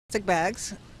plastic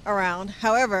bags around.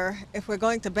 However, if we're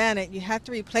going to ban it, you have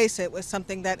to replace it with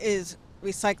something that is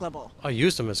recyclable. I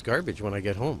use them as garbage when I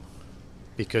get home.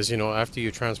 Because, you know, after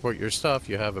you transport your stuff,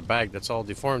 you have a bag that's all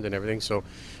deformed and everything, so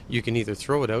you can either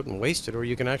throw it out and waste it, or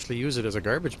you can actually use it as a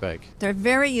garbage bag. They're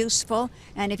very useful,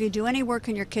 and if you do any work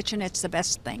in your kitchen, it's the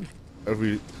best thing.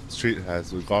 Every street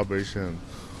has garbage and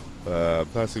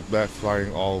plastic bags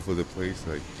flying all over the place.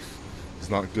 Like, it's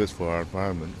not good for our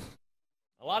environment.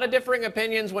 A lot of differing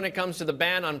opinions when it comes to the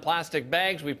ban on plastic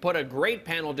bags. We've put a great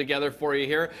panel together for you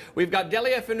here. We've got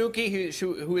Delia Fanucchi,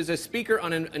 who is a speaker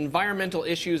on environmental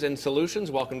issues and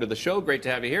solutions. Welcome to the show. Great to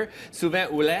have you here. Sylvain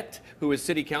Ouellet, who is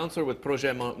City Councillor with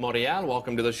Projet Montreal.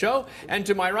 Welcome to the show. And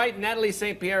to my right, Nathalie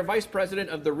St-Pierre, Vice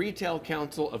President of the Retail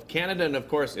Council of Canada. And of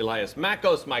course, Elias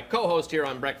Makos, my co-host here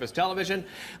on Breakfast Television.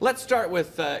 Let's start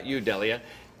with you, Delia.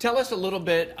 Tell us a little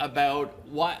bit about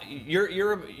what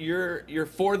you're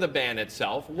for the ban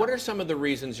itself. What are some of the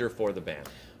reasons you're for the ban?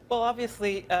 Well,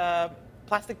 obviously,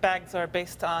 plastic bags are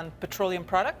based on petroleum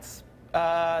products.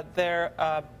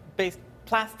 Plastic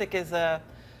is an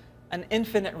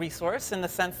infinite resource in the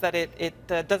sense that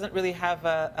it doesn't really have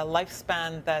a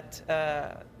lifespan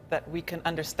that we can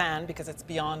understand because it's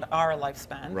beyond our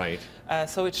lifespan. Right.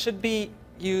 So it should be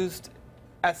used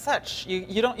as such.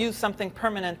 You don't use something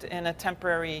permanent in a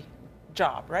temporary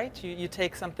job, right? You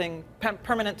take something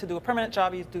permanent to do a permanent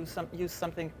job, you use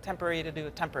something temporary to do a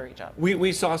temporary job.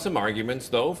 We saw some arguments,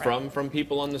 though, from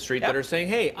people on the street that are saying,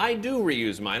 hey, I do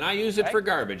reuse mine. I use it for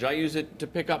garbage. I use it to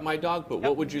pick up my dog poop.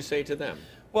 What would you say to them?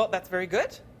 Well, that's very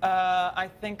good. I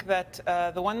think that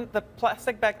the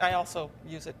plastic bag, I also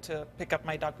use it to pick up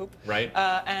my dog poop. Right.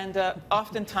 And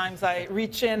oftentimes I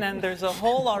reach in and there's a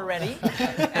hole already.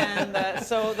 And that's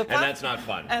not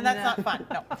fun. And that's not fun,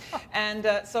 no. And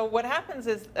so what happens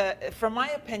is, from my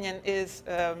opinion, is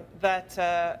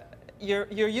that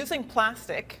you're using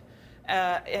plastic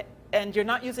and you're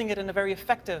not using it in a very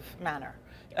effective manner.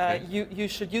 You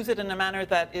should use it in a manner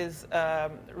that is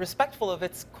respectful of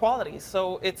its qualities.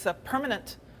 So it's a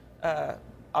permanent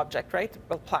object, right?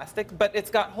 Plastic, but it's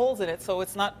got holes in it, so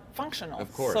it's not functional.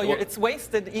 Of course. So it's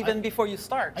wasted even before you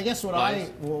start. I guess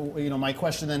my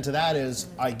question then to that is,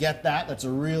 I get that. That's a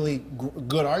really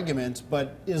good argument,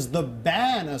 but is the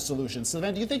ban a solution?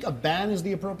 Sylvain, do you think a ban is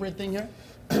the appropriate thing here?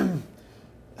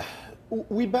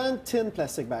 We ban tin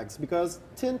plastic bags because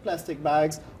tin plastic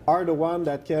bags are the one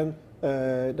that can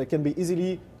be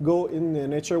easily go in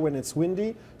nature when it's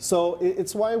windy. So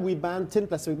it's why we banned tin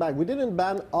plastic bag. We didn't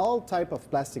ban all type of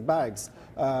plastic bags.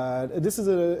 This is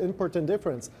an important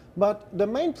difference. But the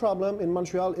main problem in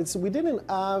Montreal is we didn't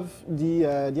have the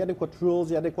adequate rules,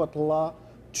 the adequate law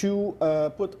to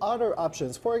put other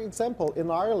options. For example, in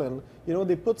Ireland,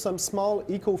 they put some small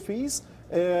eco fees,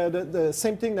 the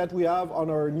same thing that we have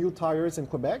on our new tires in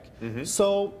Quebec. Mm-hmm.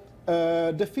 So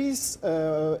the fees,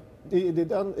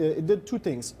 it did two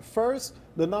things. First,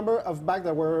 the number of bags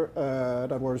that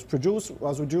was produced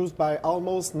was reduced by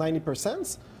almost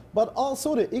 90%. But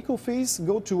also the eco fees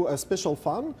go to a special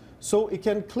fund, so it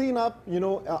can clean up,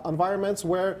 environments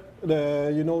where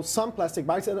some plastic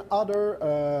bags and other,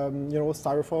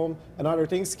 styrofoam and other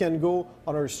things can go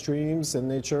on our streams and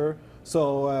nature.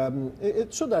 So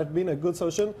it should have been a good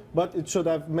solution, but it should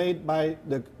have made by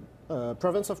the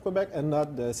province of Quebec and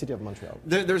not the city of Montreal.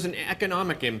 There's an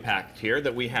economic impact here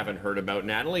that we haven't heard about,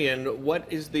 Nathalie, and what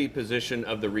is the position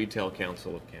of the Retail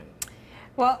Council of Canada?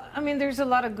 Well, I mean, there's a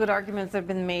lot of good arguments that have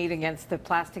been made against the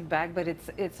plastic bag, but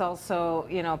it's also,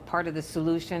 part of the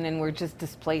solution, and we're just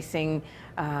displacing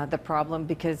the problem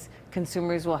because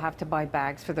consumers will have to buy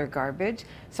bags for their garbage.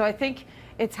 So I think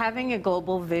it's having a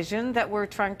global vision that we're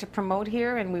trying to promote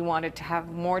here, and we wanted to have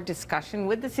more discussion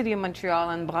with the City of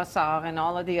Montreal and Brossard and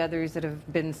all of the others that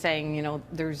have been saying,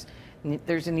 there's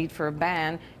a need for a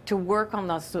ban to work on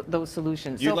those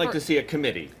solutions. You'd like to see a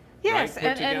committee? Yes,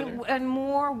 right, and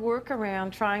more work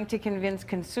around trying to convince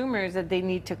consumers that they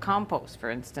need to compost,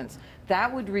 for instance.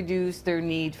 That would reduce their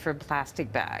need for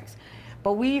plastic bags.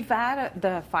 But we've had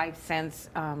the 5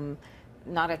 cents,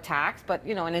 not a tax, but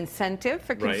an incentive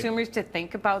for consumers to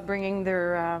think about bringing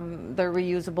their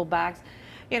reusable bags.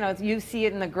 You see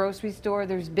it in the grocery store.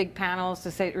 There's big panels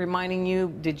to say, reminding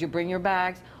you, did you bring your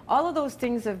bags? All of those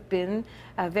things have been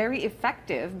very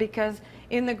effective because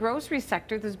in the grocery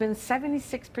sector, there's been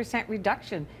 76%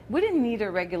 reduction. We didn't need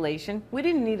a regulation. We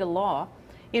didn't need a law.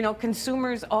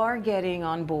 Consumers are getting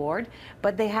on board,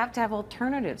 but they have to have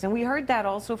alternatives. And we heard that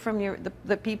also from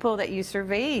the people that you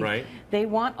surveyed. Right. They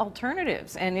want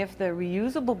alternatives. And if the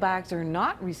reusable bags are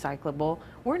not recyclable,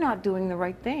 we're not doing the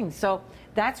right thing. So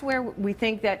that's where we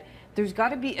think that there's got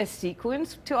to be a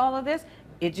sequence to all of this.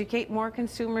 educate more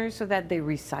consumers so that they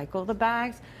recycle the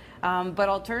bags. But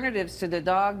alternatives to the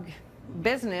dog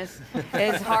business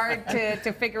is hard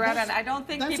to figure out, and I don't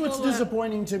think that's people... what's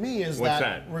disappointing to me is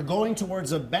that we're going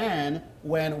towards a ban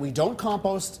when we don't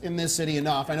compost in this city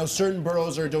enough. I know certain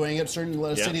boroughs are doing it, certain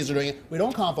cities are doing it. We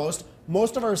don't compost.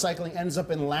 Most of our recycling ends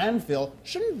up in landfill.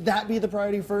 Shouldn't that be the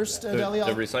priority first, Delia?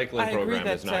 The recycling program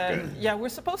is not good. Yeah, we're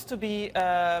supposed to be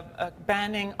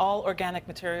banning all organic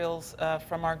materials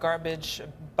from our garbage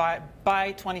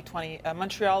by 2020.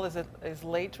 Montreal is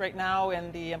late right now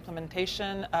in the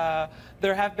implementation.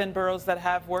 There have been boroughs that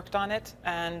have worked on it,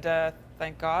 and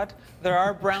thank God. There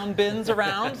are brown bins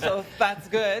around, so that's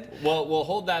good. Well, we'll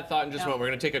hold that thought in just a moment. We're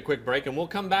going to take a quick break, and we'll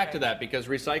come back to that because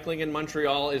recycling in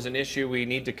Montreal is an issue we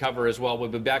need to cover as well. We'll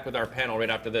be back with our panel right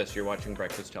after this. You're watching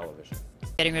Breakfast Television.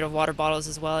 Getting rid of water bottles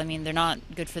as well. I mean, they're not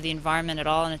good for the environment at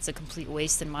all, and it's a complete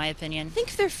waste in my opinion. I think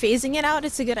if they're phasing it out,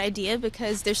 it's a good idea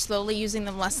because they're slowly using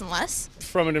them less and less.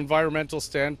 From an environmental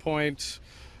standpoint,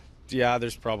 yeah,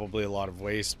 there's probably a lot of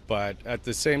waste, but at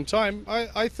the same time,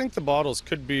 I think the bottles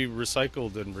could be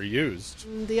recycled and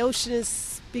reused. The ocean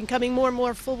is becoming more and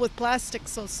more full with plastic,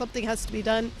 so something has to be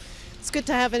done. It's good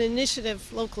to have an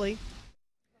initiative locally.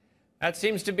 That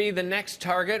seems to be the next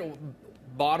target.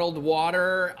 Bottled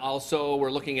water. Also,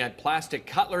 we're looking at plastic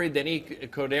cutlery. Denis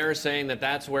Coderre saying that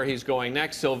that's where he's going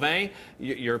next. Sylvain,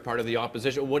 you're part of the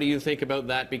opposition. What do you think about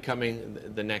that becoming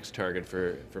the next target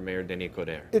for Mayor Denis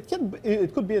Coderre?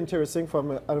 It could be interesting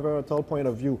from an environmental point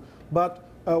of view. But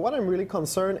what I'm really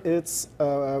concerned is,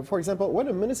 for example, when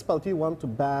a municipality wants to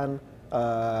ban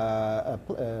a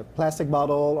plastic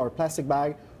bottle or plastic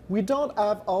bag, we don't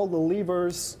have all the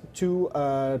levers to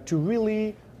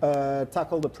really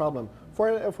tackle the problem.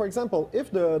 For example,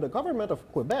 if the government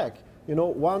of Quebec,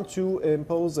 want to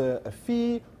impose a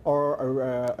fee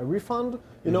or a refund,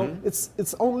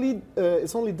 it's only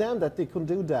them that they can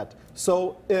do that.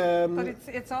 So, but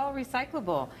it's all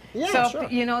recyclable. Yeah, so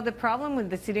sure. The problem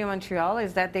with the City of Montreal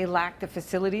is that they lack the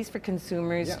facilities for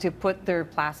consumers to put their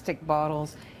plastic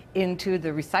bottles into the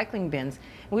recycling bins.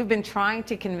 We've been trying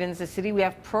to convince the city. We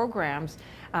have programs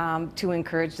to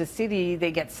encourage the city. They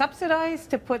get subsidized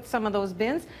to put some of those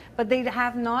bins, but they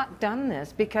have not done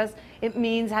this because it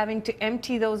means having to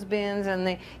empty those bins and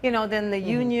then the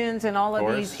unions and all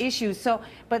of these issues. So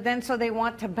they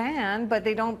want to ban, but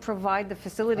they don't provide the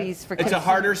facilities for. It's a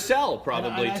harder sell,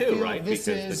 probably too, right? This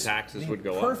because is the taxes would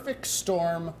go up. Perfect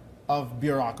storm of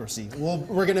bureaucracy.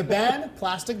 We're going to ban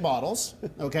plastic bottles,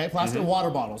 okay? Plastic water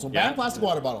bottles. We'll ban plastic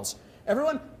water bottles.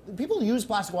 People use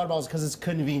plastic water bottles because it's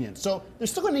convenient. So they're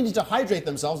still going to need to hydrate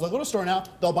themselves. They'll go to a store now,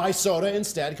 they'll buy soda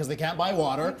instead because they can't buy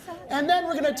water. And then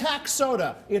we're going to tax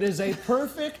soda. It is a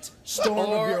perfect storm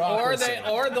of bureaucracy.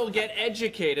 Or they'll get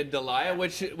educated, Delia,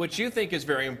 which you think is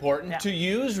very important, to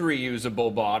use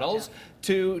reusable bottles,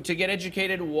 to get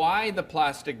educated why the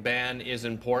plastic ban is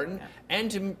important, and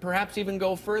to perhaps even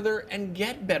go further and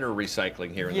get better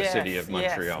recycling here in the city of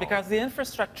Montreal. Yes, because the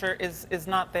infrastructure is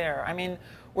not there. I mean,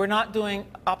 we're not doing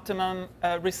optimum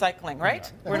recycling,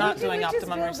 right? We're not doing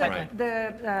optimum recycling.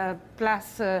 The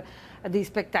Place des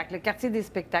Spectacles, le Quartier des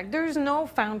Spectacles, there's no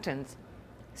fountains.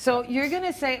 So you're going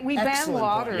to say we ban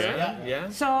water.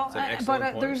 So,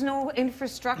 but there's no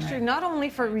infrastructure, not only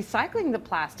for recycling the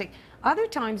plastic. Other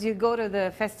times you go to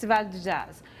the Festival du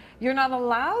Jazz. You're not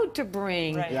allowed to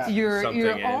bring your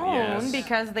own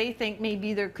because they think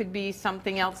maybe there could be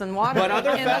something else in water. But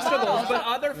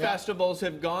other festivals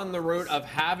have gone the route of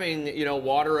having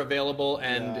water available,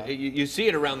 and you see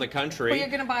it around the country. But you're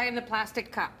going to buy in the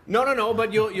plastic cup. No.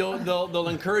 But they'll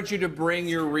encourage you to bring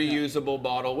your reusable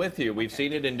bottle with you. We've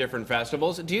seen it in different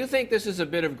festivals. Do you think this is a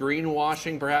bit of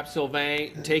greenwashing, perhaps,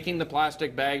 Sylvain, taking the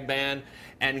plastic bag ban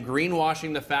and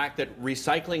greenwashing the fact that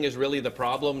recycling is really the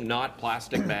problem, not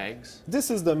plastic bags? This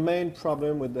is the main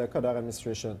problem with the Coderre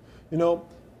administration. You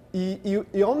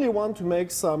only want to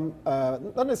make some,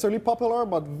 not necessarily popular,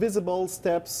 but visible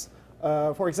steps.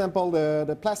 For example,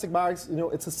 the plastic bags,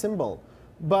 it's a symbol.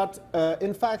 But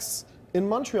in fact, in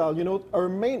Montreal, our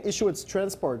main issue is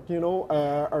transport.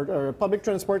 Our public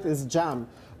transport is jammed.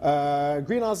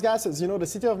 Greenhouse gases, the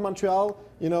city of Montreal,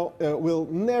 will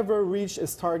never reach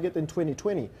its target in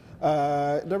 2020.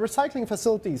 The recycling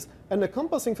facilities and the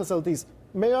composting facilities,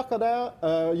 Mayor Coderre,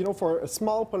 for a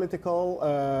small political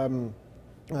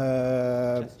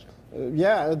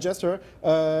gesture,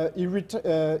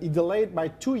 he delayed by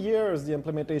 2 years the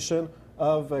implementation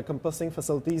of composting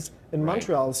facilities in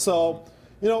Montreal. So,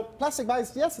 plastic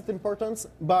bags, yes, it's important,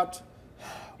 but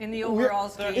In the overall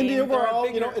scheme. In the overall,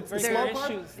 you know, bigger- it's a bigger small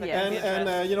part, issues that can be and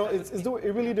addressed. you know, it's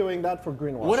really doing that for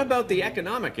greenwashing. What about the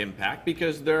economic impact?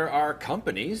 Because there are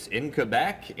companies in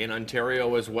Quebec, in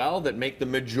Ontario as well, that make the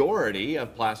majority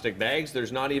of plastic bags.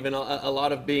 There's not even a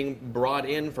lot of being brought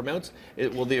in from outside.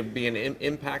 Will there be an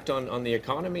impact on the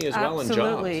economy as well and jobs?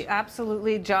 Absolutely,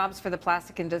 absolutely. Jobs for the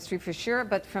plastic industry for sure,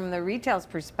 but from the retail's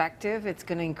perspective, it's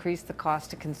going to increase the cost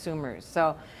to consumers.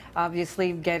 So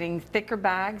obviously getting thicker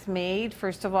bags made,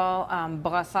 first of all,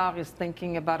 Brossard is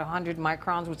thinking about 100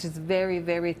 microns, which is very,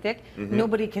 very thick.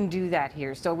 Nobody can do that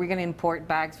here. So we're going to import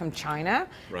bags from China.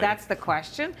 Right. That's the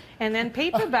question. And then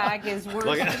paper bag is worse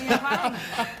than the environment.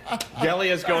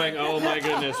 Delia's going, oh my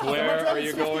goodness, where are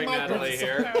you going, Natalie,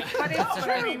 here? But it's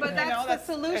true, I mean, but you that's know, the that's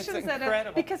solutions that are,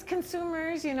 incredible. because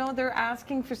consumers, you know, they're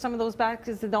asking for some of those bags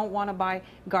because they don't want to buy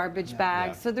garbage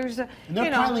bags. So there's a, And they're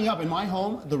you know, piling up. In my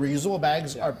home, the reusable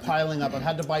bags are piling up. I've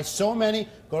had to buy so many.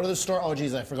 Go to the store. Oh,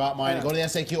 geez, I forgot mine. Go to the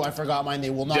SAQ. I forgot mine. They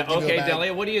will not give you a Okay, bag.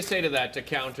 Delia, what do you say to that to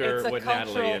counter It's a what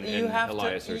Natalie cultural- and you have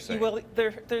Elias to, are saying? Well,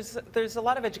 there's a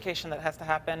lot of education that has to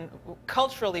happen.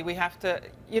 Culturally, we have to,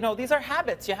 you know, these are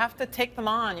habits. You have to take them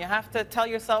on. You have to tell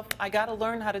yourself, I got to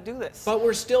learn how to do this. But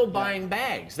we're still buying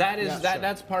bags. That is Yeah, sure.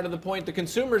 that's part of the point. The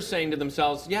consumer's saying to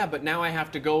themselves, yeah, but now I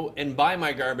have to go and buy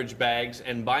my garbage bags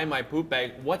and buy my poop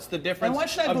bag. What's the difference And why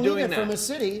should I of believe doing it that? from a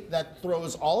city that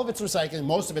throws all of its recycling,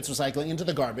 most of its recycling, into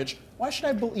the garbage? Why should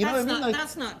I believe? You know what I mean? Like,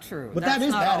 that's not true. but That's that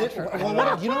is not that. all It, true.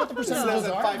 well, you know what the percentages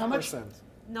are? How much? 5%.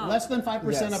 No. Less than 5%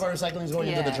 Yes. of our recycling is going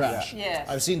into the Yes, trash. yes.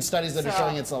 I've seen studies that are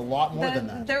showing it's a lot more than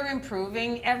that. They're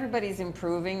improving. Everybody's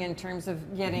improving in terms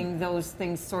of getting those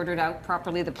things sorted out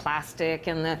properly, the plastic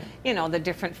and the, you know, the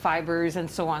different fibers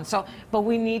and so on. So, but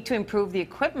we need to improve the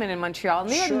equipment in Montreal. And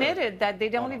they Sure. admitted that they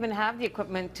don't even have the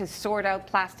equipment to sort out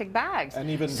plastic bags. And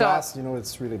even So- gas, you know,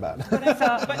 it's really bad.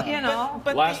 But you know,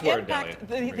 But Last the word, impact,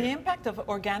 Delia. the impact of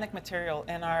organic material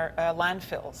in our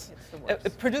landfills,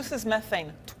 it produces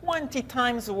methane 20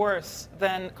 times worse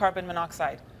than carbon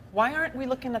monoxide. Why aren't we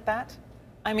looking at that?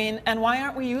 I mean, and why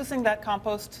aren't we using that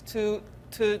compost to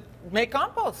make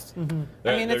compost? I mean,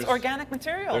 it's There's- organic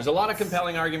material. There's a lot of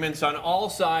compelling arguments on all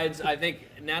sides. I think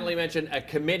Natalie mentioned a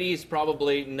committee is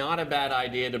probably not a bad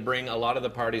idea to bring a lot of the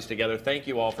parties together. Thank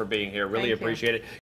you all for being here. Really Thank you. appreciate it.